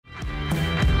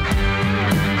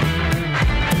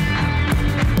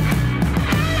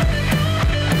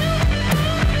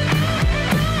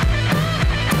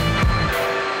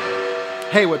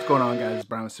Hey, what's going on, guys? It's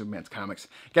Brian with Superman's Comics.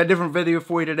 Got a different video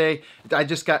for you today. I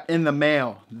just got in the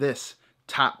mail this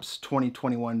Topps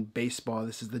 2021 baseball.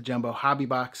 This is the Jumbo Hobby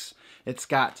Box. It's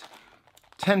got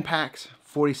 10 packs,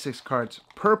 46 cards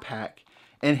per pack.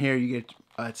 And here you get,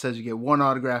 it says you get 1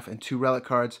 autograph and 2 relic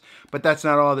cards. But that's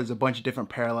not all. There's a bunch of different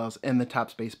parallels in the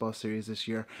Topps baseball series this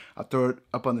year. I'll throw it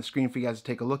up on the screen for you guys to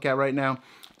take a look at right now.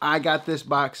 I got this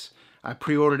box. I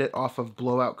pre-ordered it off of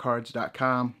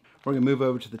blowoutcards.com. We're going to move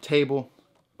over to the table,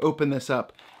 open this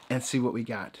up, and see what we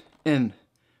got in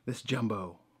this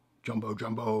jumbo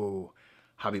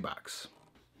hobby box.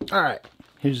 All right,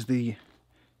 here's the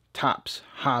Topps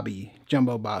Hobby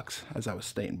Jumbo Box, as I was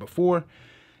stating before.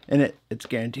 And it's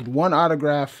guaranteed 1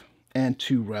 autograph and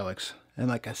 2 relics. And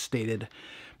like I stated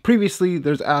previously,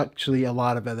 there's actually a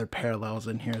lot of other parallels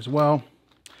in here as well.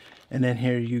 And then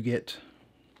here you get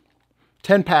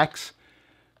 10 packs,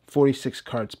 46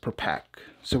 cards per pack.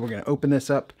 So we're going to open this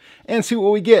up and see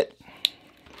what we get.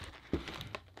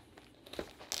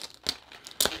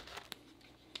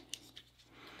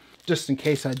 Just in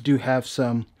case, I do have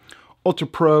some Ultra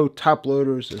Pro top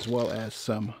loaders as well as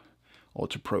some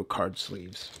Ultra Pro card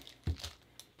sleeves.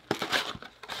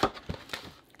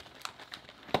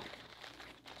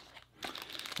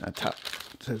 Top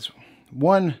it says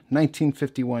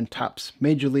 1951 Topps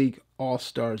Major League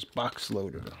All-Stars box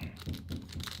loader.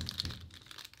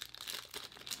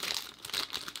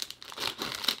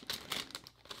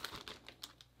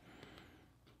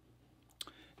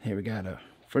 Here we got a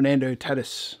Fernando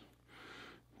Tatis.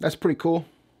 That's pretty cool.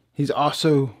 He's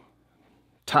also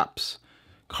Topps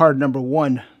card number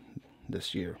 1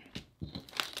 this year.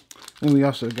 And we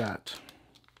also got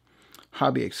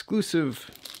hobby exclusive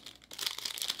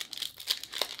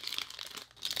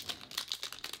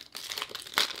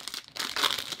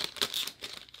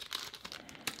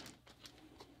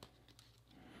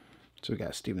so we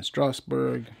got Steven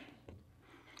Strasburg,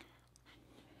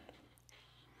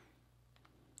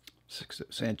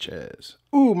 Sixto Sanchez.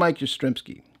 Ooh, Mike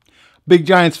Yastrzemski. Big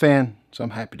Giants fan, so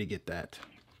I'm happy to get that.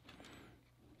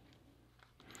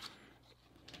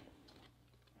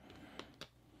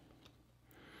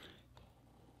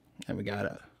 And we got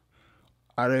a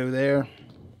auto there.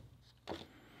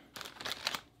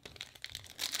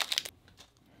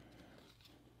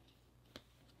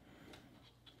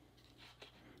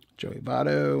 Joey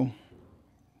Votto,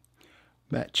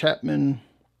 Matt Chapman,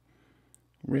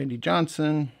 Randy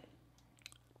Johnson.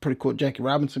 Pretty cool Jackie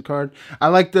Robinson card. I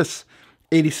like this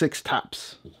 86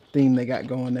 Topps theme they got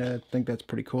going there. I think that's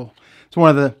pretty cool. It's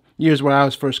one of the years where I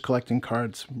was first collecting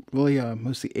cards. Really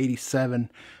mostly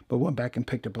 87, but went back and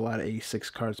picked up a lot of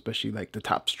 86 cards, especially like the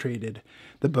Topps traded,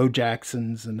 the Bo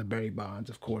Jacksons and the Barry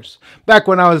Bonds, of course. Back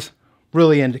when I was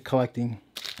really into collecting.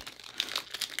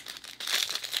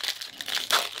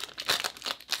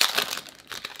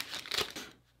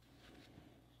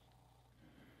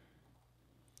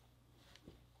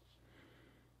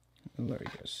 Larry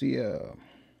Garcia.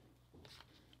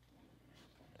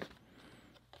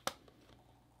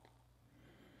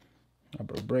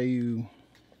 Abreu.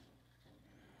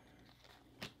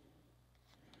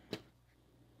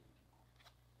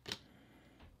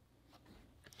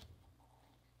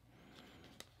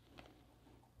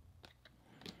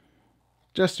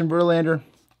 Justin Verlander.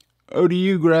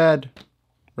 ODU grad.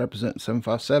 Represent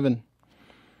 757.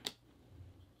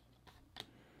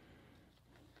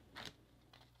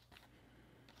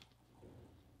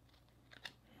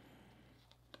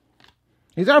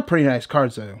 These are pretty nice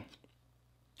cards, though.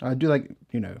 I do like,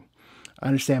 I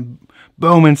understand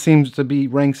Bowman seems to be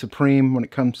reigning supreme when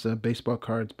it comes to baseball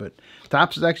cards, but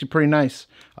Topps is actually pretty nice.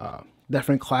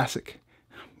 Definitely classic.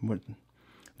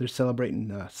 They're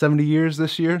celebrating 70 years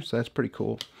this year, so that's pretty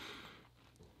cool.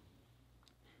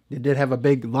 They did have a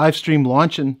big live stream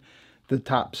launching the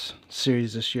Topps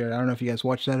series this year. I don't know if you guys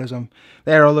watched that. As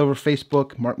they're all over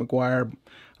Facebook. Mark McGwire,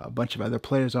 a bunch of other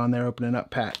players on there opening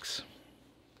up packs.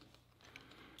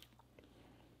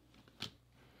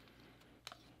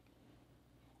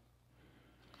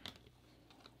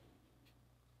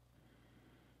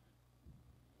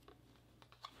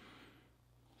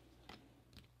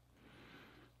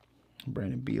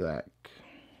 Brandon Bielak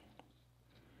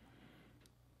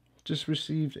just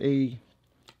received a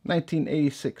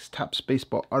 1986 Topps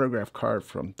baseball autograph card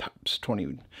from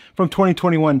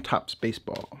 2021 Topps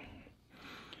baseball.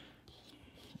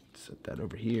 Set that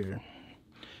over here.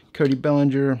 Cody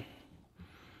Bellinger.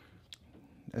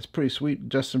 That's pretty sweet.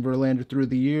 Justin Verlander through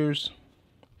the years.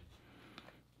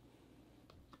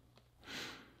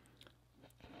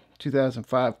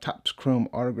 2005 Topps Chrome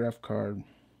autograph card.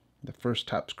 The first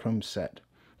Topps Chrome set.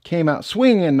 Came out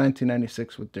swinging in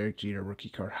 1996 with Derek Jeter rookie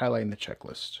card, highlighting the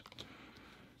checklist.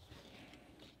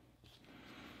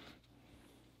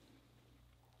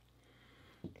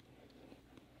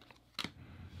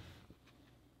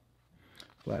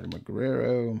 Vladimir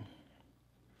Guerrero,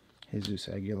 Jesus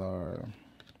Aguilar,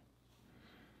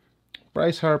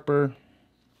 Bryce Harper,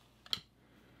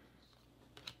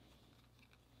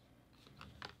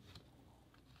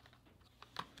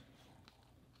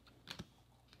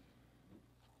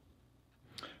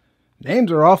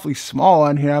 names are awfully small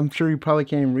on here. I'm sure you probably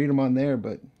can't even read them on there,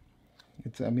 but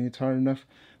it's, I mean, it's hard enough.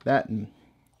 That, and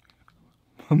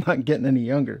I'm not getting any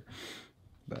younger.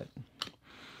 But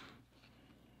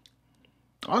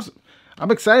awesome.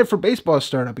 I'm excited for baseball to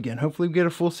start up again. Hopefully we get a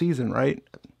full season, right?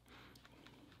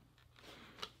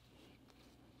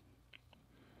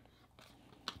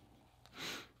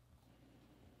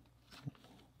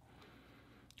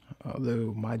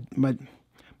 Although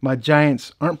my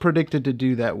Giants aren't predicted to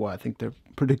do that well. I think they're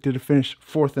predicted to finish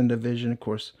 4th in division. Of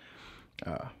course,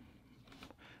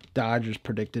 Dodgers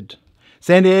predicted.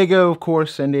 San Diego, of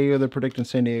course. San Diego, they're predicting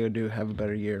San Diego to have a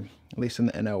better year, at least in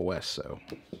the NL West. So,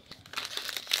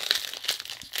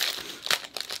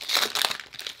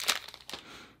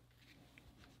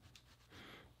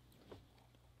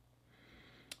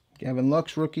 Gavin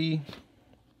Lux, rookie.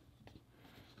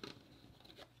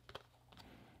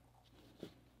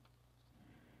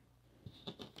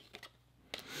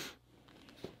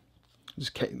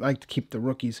 Just like to keep the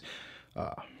rookies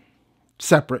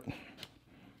separate.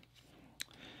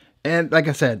 And like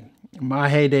I said, my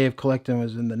heyday of collecting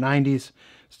was in the 90s.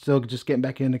 Still just getting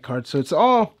back into cards. So it's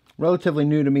all relatively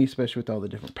new to me, especially with all the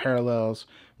different parallels,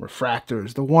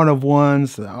 refractors, the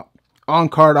one-of-ones, the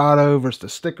on-card auto versus the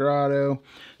sticker auto.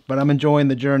 But I'm enjoying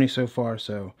the journey so far,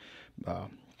 so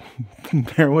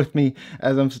bear with me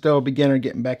as I'm still a beginner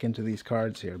getting back into these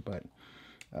cards here. But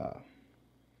there's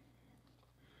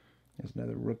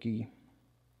another rookie,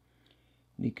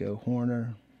 Nico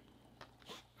Hoerner.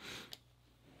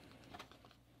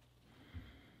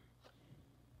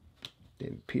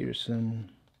 David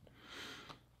Peterson.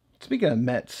 Speaking of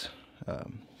Mets,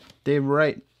 Dave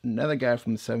Wright, another guy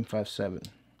from the 757.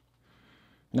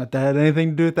 Not that had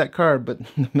anything to do with that card, but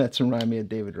the Mets remind me of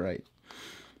David Wright.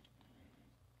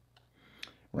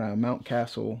 Ryan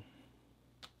Mountcastle.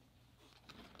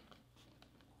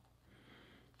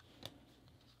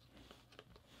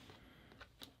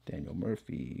 Daniel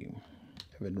Murphy.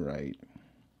 Evan Wright.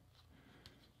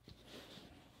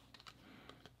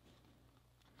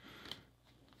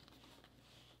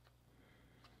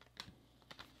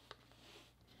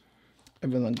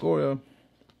 Evan Longoria.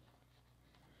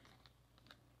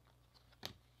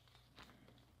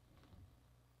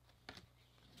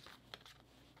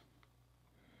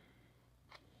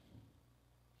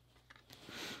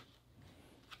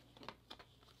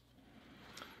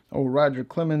 Oh, Roger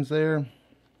Clemens there.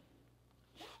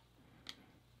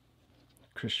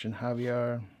 Christian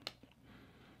Javier.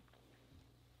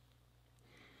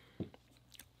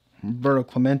 Roberto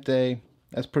Clemente.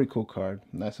 That's a pretty cool card.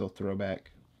 Nice little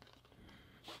throwback.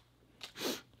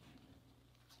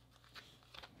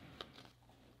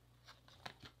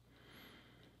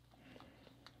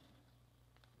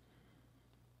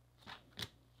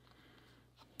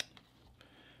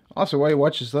 Also, while you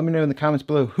watch this, let me know in the comments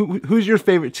below who's your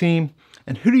favorite team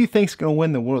and who do you think is going to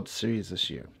win the World Series this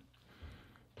year?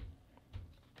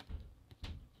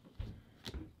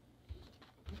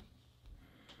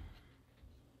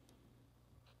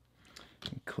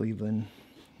 Cleveland.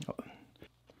 Oh.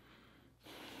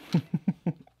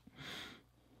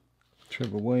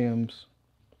 Trevor Williams.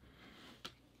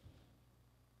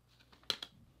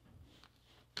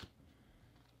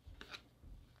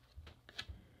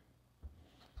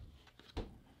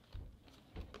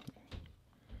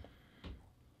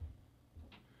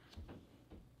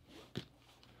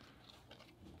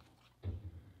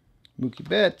 Mookie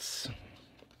Betts.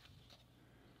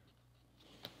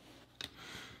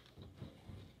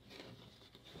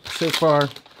 So far.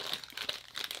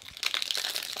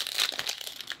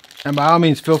 And by all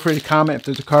means, feel free to comment if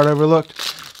there's a card overlooked.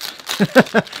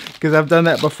 Because I've done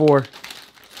that before.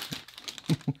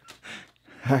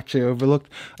 Actually, overlooked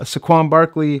a Saquon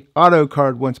Barkley auto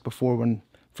card once before when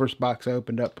first box I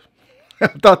opened up. I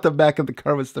thought the back of the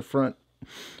card was the front.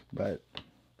 But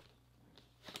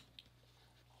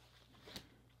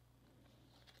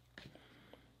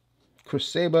Chris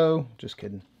Sabo, just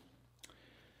kidding.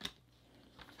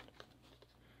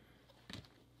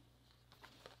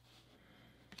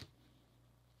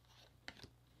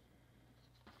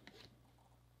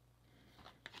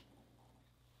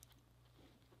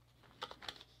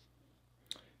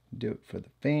 Do it for the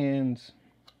fans.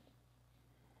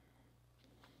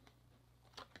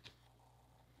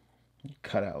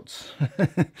 Cutouts.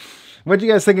 What do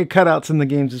you guys think of cutouts in the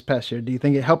games this past year? Do you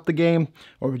think it helped the game,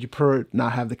 or would you prefer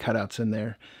not have the cutouts in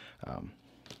there?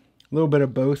 A little bit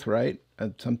of both, right?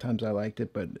 Sometimes I liked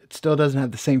it, but it still doesn't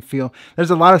have the same feel.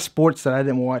 There's a lot of sports that I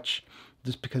didn't watch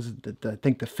just because I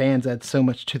think the fans add so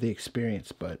much to the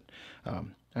experience. But I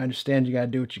understand you got to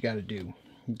do what you got to do.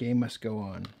 The game must go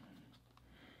on.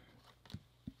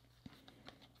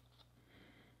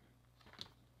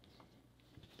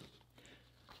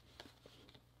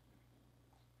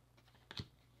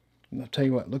 And I'll tell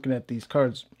you what, looking at these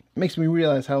cards makes me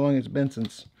realize how long it's been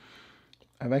since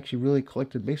I've actually really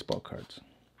collected baseball cards.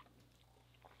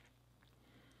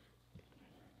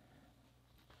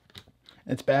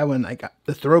 It's bad when like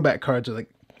the throwback cards are like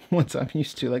ones I'm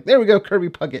used to. Like, there we go, Kirby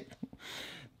Puckett.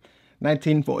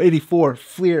 1984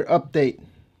 Fleer update.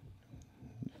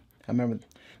 I remember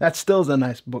that still is a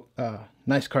nice book,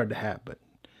 nice card to have. But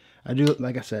I do,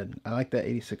 like I said, I like that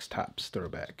 86 Topps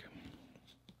throwback.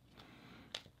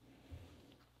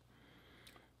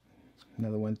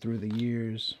 Another one through the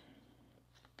years.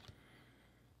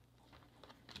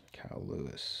 Kyle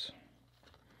Lewis.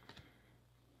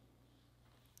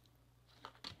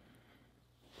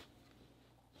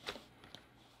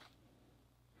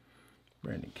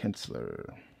 Brandon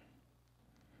Kintzler.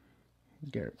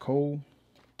 Garrett Cole.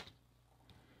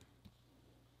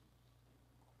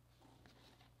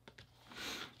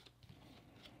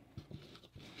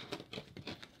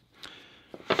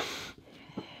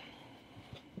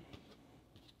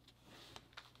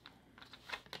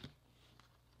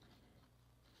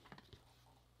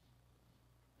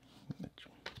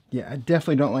 Yeah, I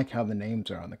definitely don't like how the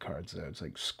names are on the cards, though. It's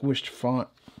like squished font.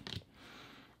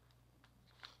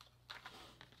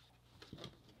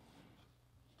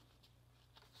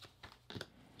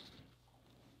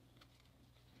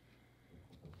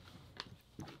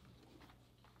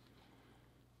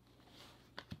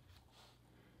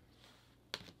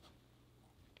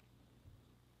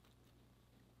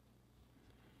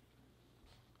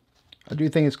 I do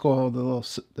think it's cool the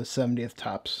 70th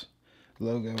Topps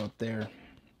logo up there,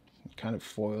 kind of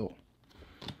foil.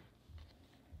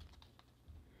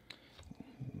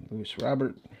 Luis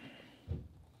Robert.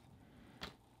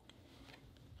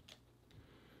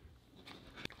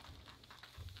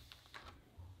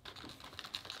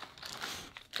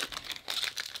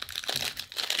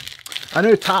 I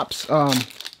know Topps,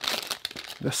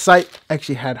 the site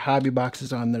actually had hobby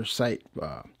boxes on their site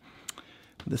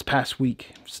this past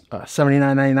week.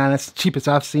 $79.99. That's the cheapest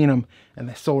I've seen them, and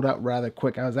they sold out rather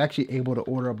quick. I was actually able to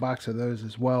order a box of those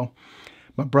as well.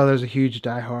 My brother's a huge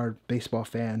diehard baseball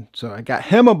fan, so I got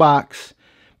him a box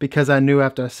because I knew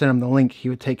after I sent him the link, he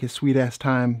would take his sweet ass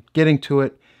time getting to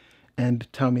it and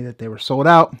tell me that they were sold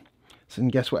out. So,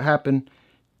 and guess what happened?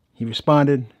 He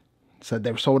responded, said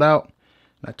they were sold out,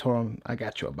 and I told him I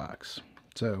got you a box.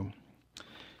 So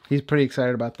he's pretty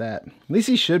excited about that. At least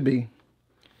he should be.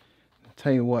 I'll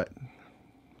tell you what,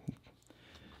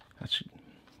 that should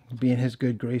be in his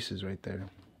good graces right there.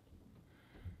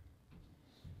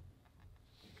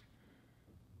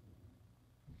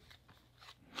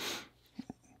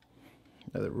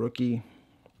 Another rookie.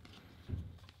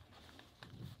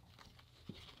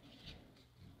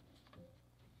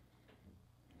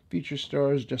 Future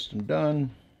stars, Justin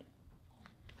Dunn.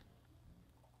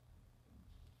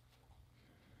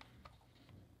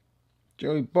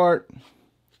 Joey Bart.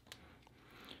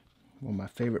 One of my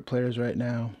favorite players right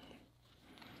now.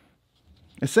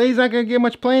 They say he's not going to get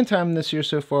much playing time this year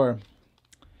so far.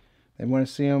 They want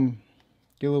to see him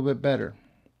get a little bit better.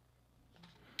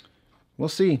 We'll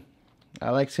see. I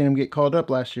like seeing him get called up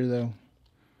last year, though.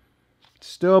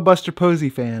 Still a Buster Posey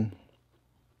fan.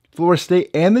 Florida State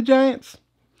and the Giants?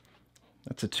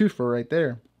 That's a twofer right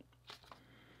there.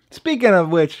 Speaking of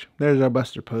which, there's our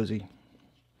Buster Posey.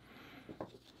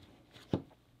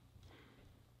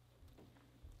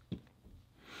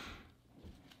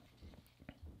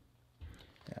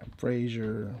 Yeah,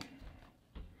 Frazier.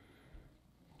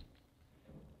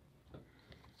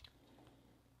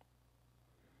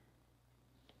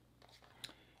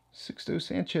 Sixto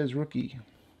Sanchez, rookie.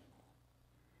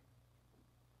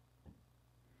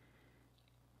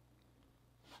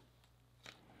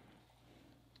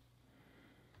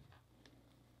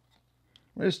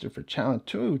 Registered for Challenge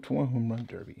 2 to 1 Home Run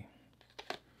Derby.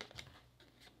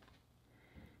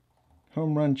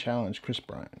 Home Run Challenge, Chris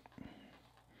Bryant.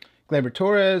 Gleyber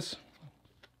Torres.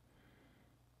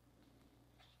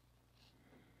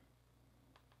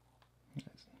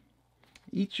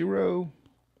 Ichiro.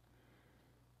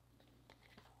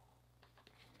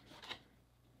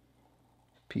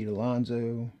 Pete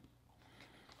Alonso.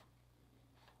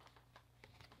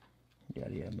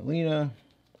 Yadier Molina.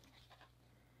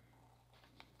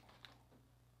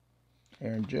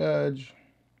 Aaron Judge.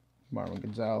 Marvin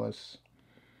Gonzalez.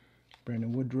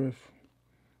 Brandon Woodruff.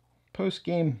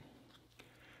 Post-game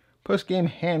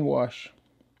hand wash.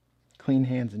 Clean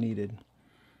hands needed.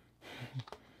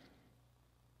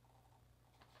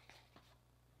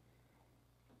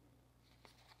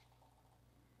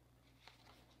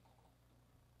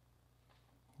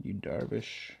 Yu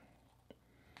Darvish.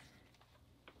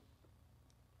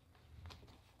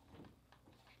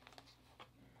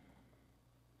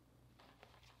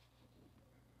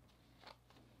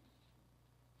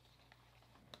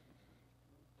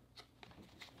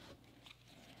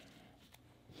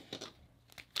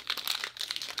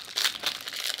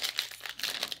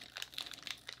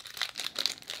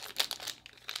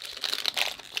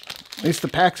 At least the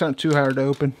packs aren't too hard to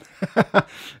open.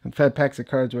 I've had packs of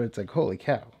cards where it's like, holy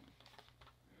cow.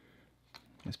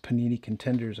 It's Panini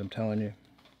Contenders, I'm telling you.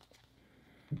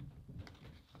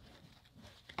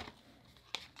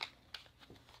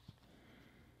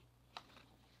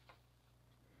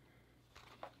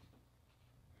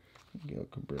 Miguel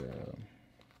Cabrera.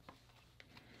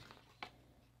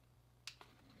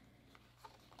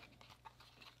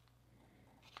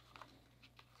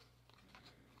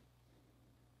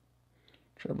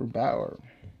 Trevor Bauer.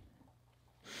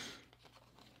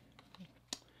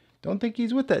 Don't think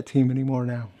he's with that team anymore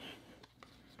now.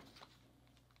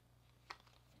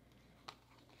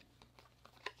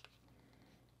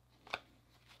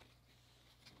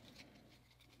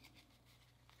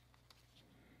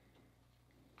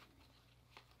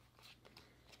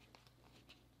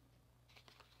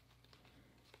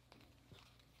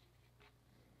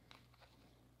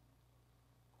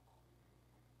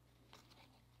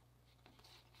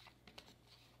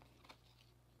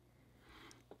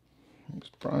 There's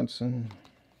Bronson.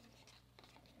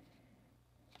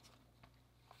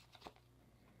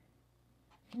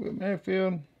 Whit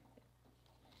Merrifield.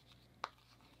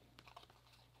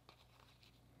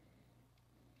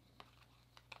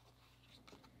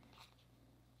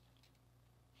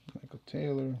 Michael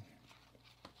Taylor.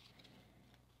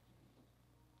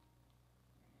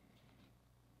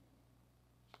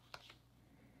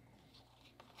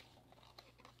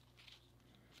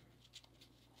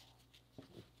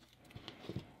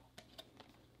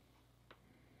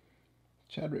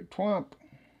 Chadwick Twomp.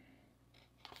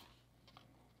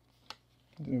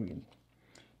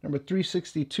 Number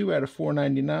 362 out of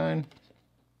 499.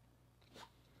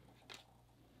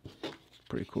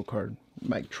 Pretty cool card.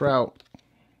 Mike Trout.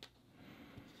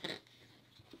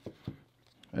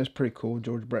 That's pretty cool.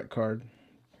 George Brett card.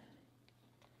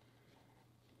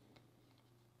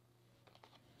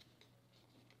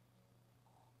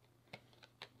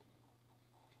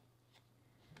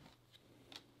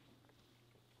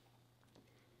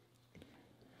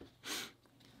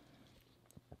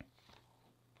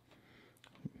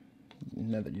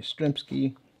 Another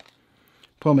Yastrzemski.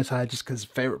 Put him as high just because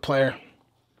favorite player.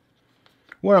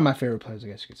 One of my favorite players, I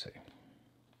guess you could say.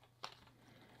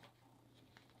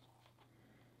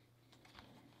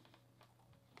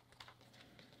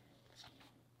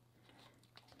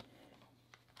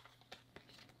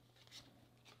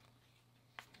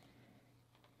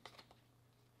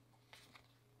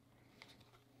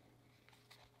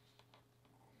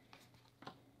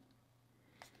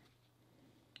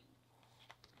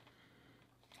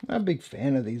 Not a big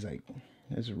fan of these, like,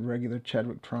 as a regular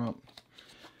Chadwick Tromp.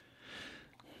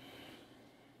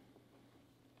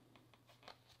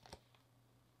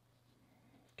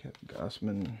 Kevin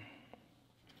Gossman.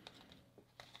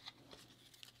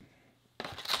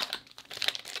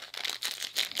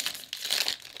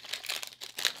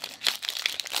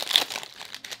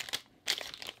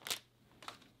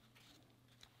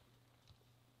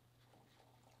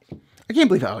 I can't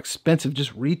believe how expensive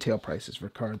just retail prices for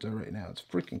cards are right now. It's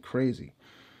freaking crazy.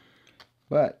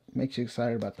 But makes you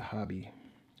excited about the hobby.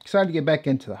 Excited to get back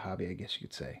into the hobby, I guess you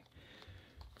could say.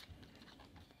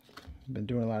 Been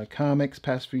doing a lot of comics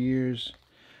past few years.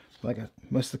 Like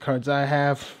most of the cards I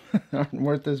have aren't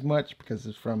worth as much because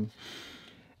it's from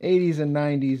 80s and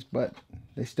 90s, but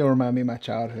they still remind me of my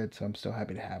childhood, so I'm still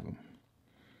happy to have them.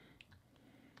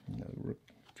 You know,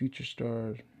 Future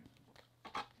Stars.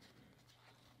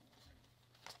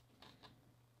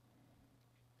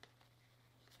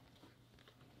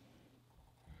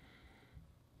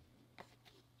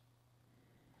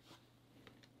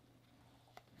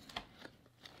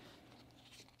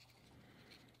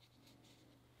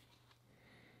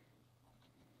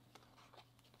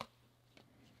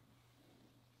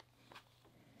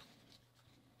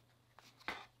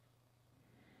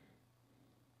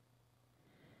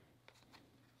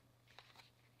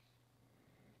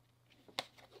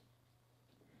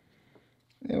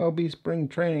 MLB Spring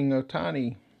Training,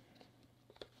 Ohtani.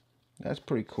 That's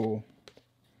pretty cool.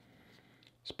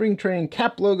 Spring Training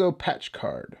Cap Logo Patch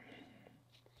Card.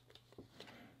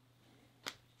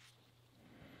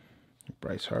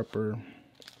 Bryce Harper.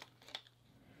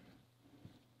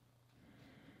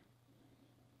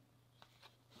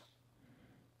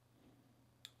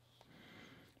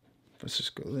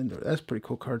 Francisco Lindor. That's a pretty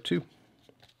cool card too.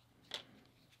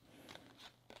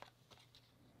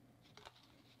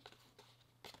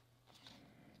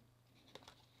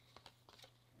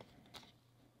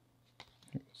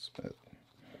 Smith.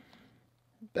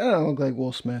 That don't look like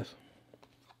Will Smith.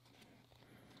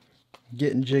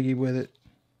 Getting jiggy with it.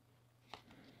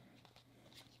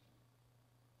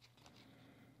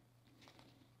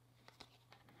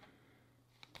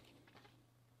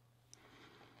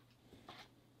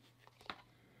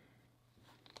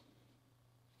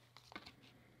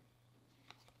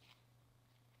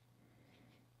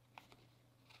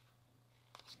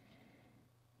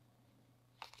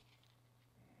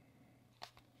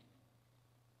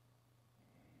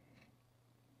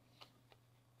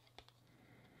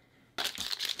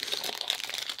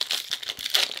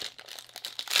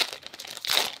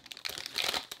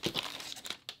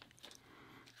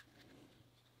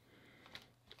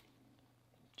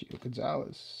 Gio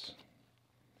Gonzalez,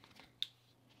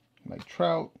 Mike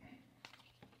Trout,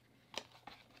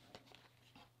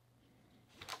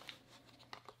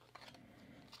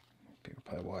 people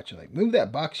probably watching like, move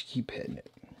that box, you keep hitting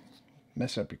it,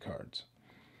 mess up your cards.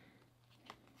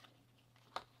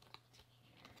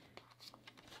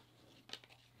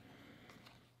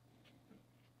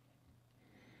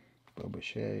 Boba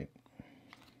Shea,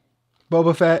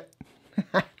 Boba Fett.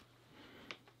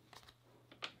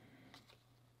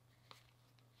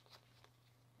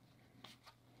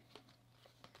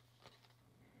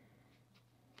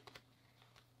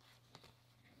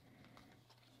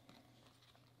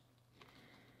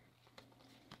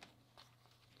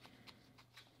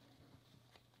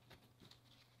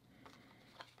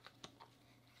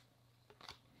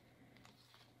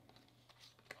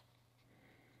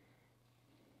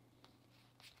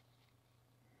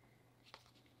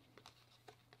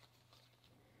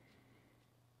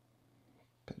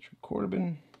 Patrick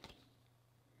Corbin.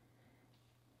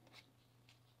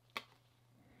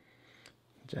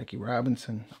 Jackie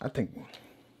Robinson. I think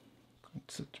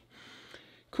it's a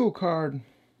cool card.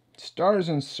 Stars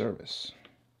in Service.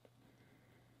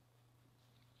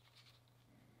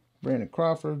 Brandon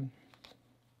Crawford.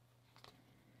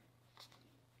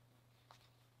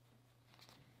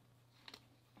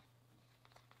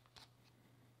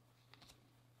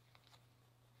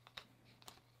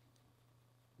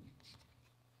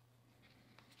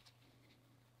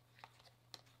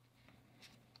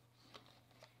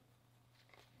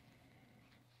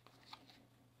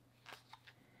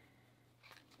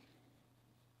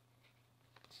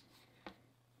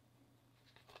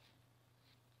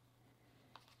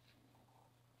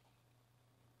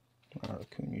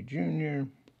 Acuna Jr.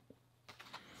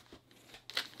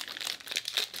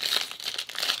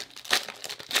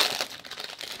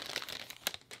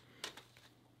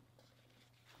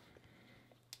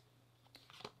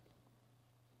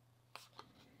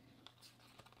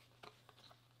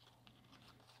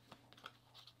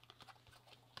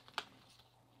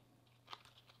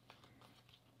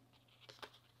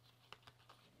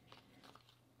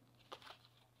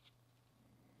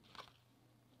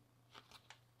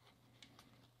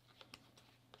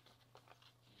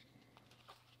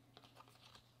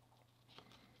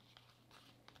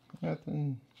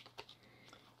 Nothing.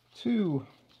 2.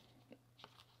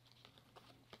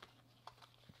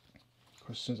 Of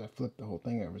course, since I flipped the whole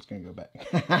thing over, it's going to go back.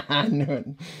 I knew it.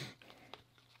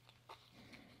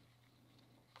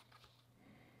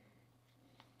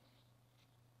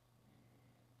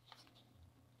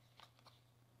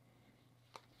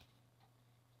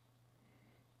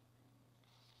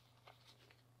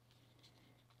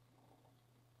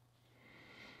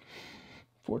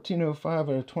 $14.05 out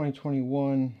of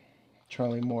 2021.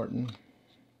 Charlie Morton.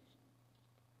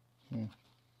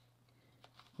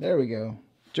 There we go.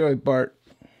 Joey Bart.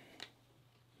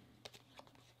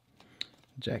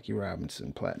 Jackie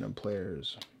Robinson, Platinum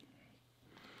Players.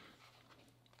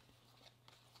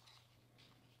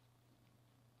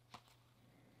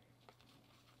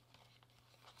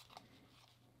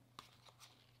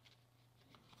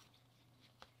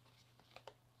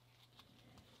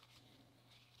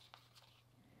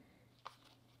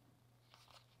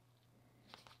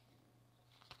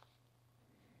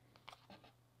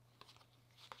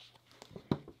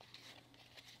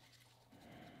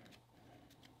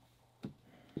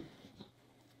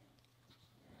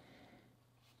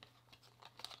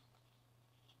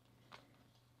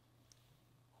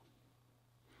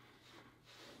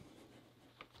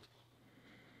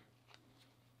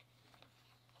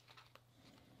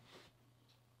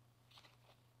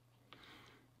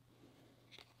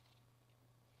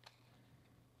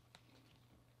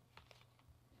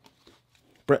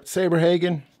 Brett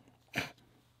Saberhagen.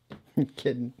 I'm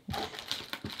kidding.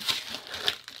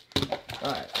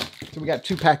 Alright, so we got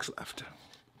 2 packs left.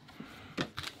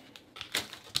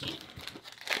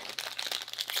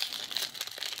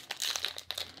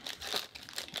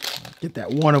 Get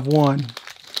that 1 of 1.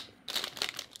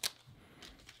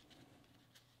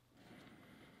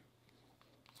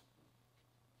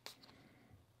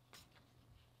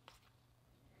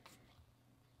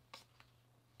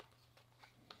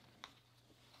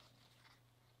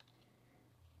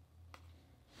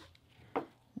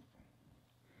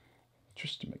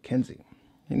 Tristan McKenzie.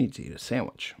 He needs to eat a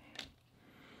sandwich.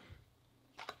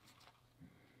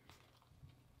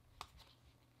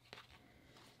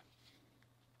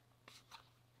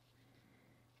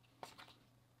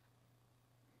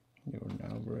 Jordan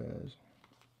Alvarez.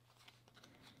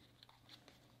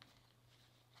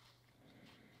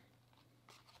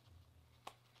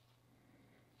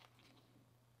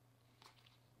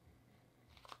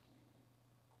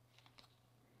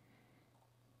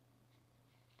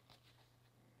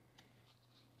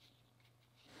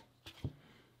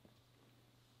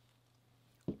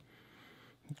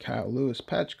 Kyle Lewis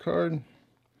patch card.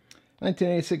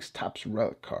 1986 Topps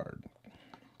relic card.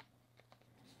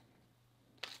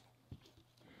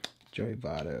 Joey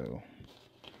Votto.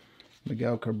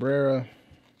 Miguel Cabrera.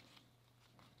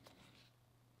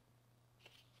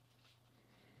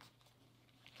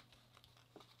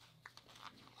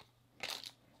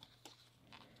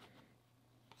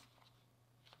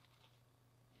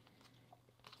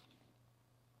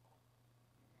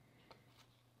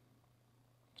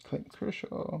 Clayton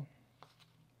Kershaw.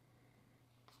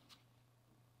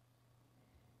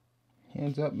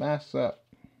 Hands up, masks up.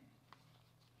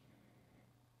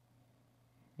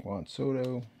 Juan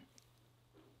Soto.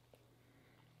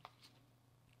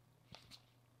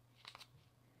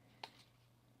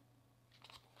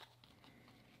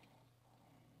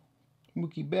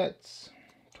 Mookie Betts.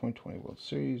 2020 World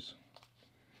Series.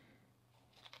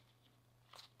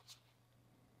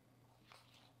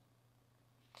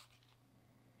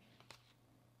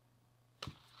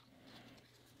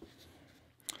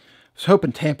 I was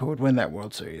hoping Tampa would win that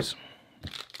World Series.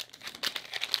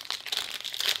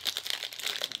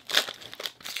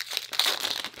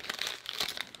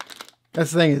 That's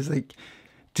the thing is, like,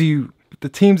 the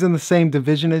teams in the same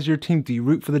division as your team, do you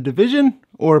root for the division?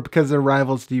 Or because they're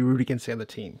rivals, do you root against the other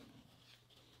team?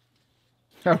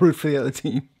 I root for the other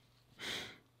team.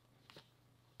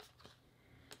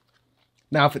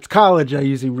 Now, if it's college, I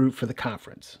usually root for the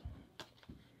conference.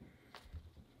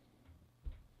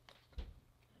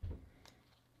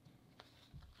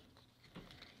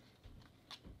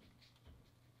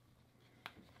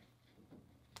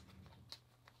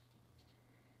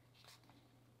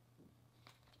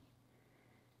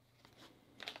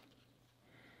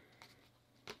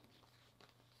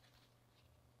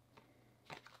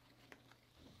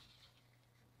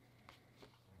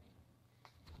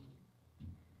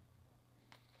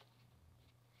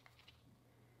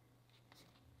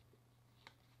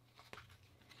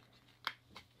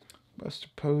 Buster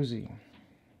Posey.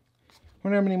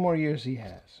 Wonder how many more years he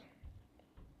has.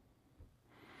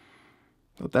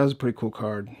 Thought that was a pretty cool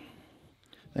card.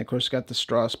 And of course, got the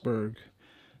Strasburg,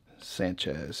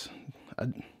 Sanchez.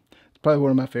 It's probably one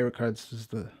of my favorite cards. Is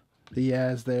the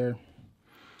Yaz there.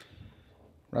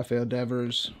 Rafael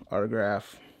Devers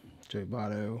autograph. Joey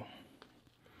Votto.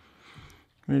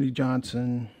 Randy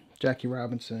Johnson. Jackie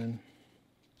Robinson.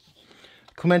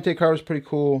 Clemente card was pretty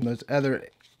cool. Those other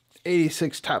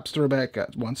 86 Topps throwback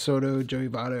got Juan Soto, Joey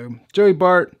Votto, Joey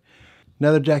Bart,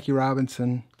 another Jackie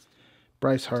Robinson,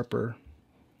 Bryce Harper,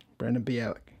 Brandon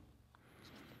Bielak,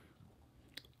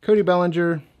 Cody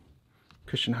Bellinger,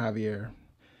 Christian Javier,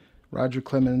 Roger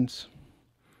Clemens,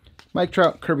 Mike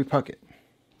Trout, Kirby Puckett.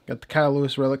 Got the Kyle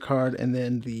Lewis relic card, and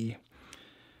then the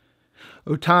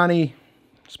Ohtani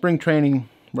spring training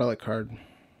relic card,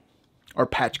 or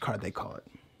patch card they call it.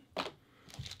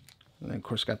 And then, of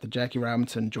course, got the Jackie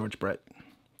Robinson, George Brett,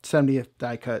 70th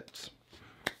die cuts.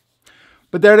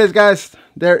 But there it is, guys.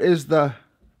 There is the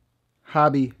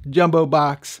Hobby Jumbo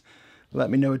Box.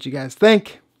 Let me know what you guys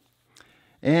think.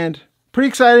 And pretty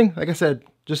exciting. Like I said,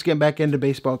 just getting back into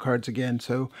baseball cards again.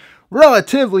 So,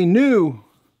 relatively new.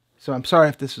 So, I'm sorry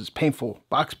if this was painful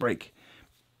box break.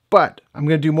 But I'm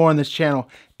going to do more on this channel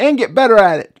and get better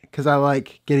at it because I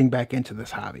like getting back into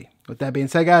this hobby. With that being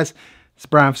said, guys, it's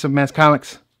Brian from Simple Man's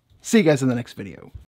Comics. See you guys in the next video.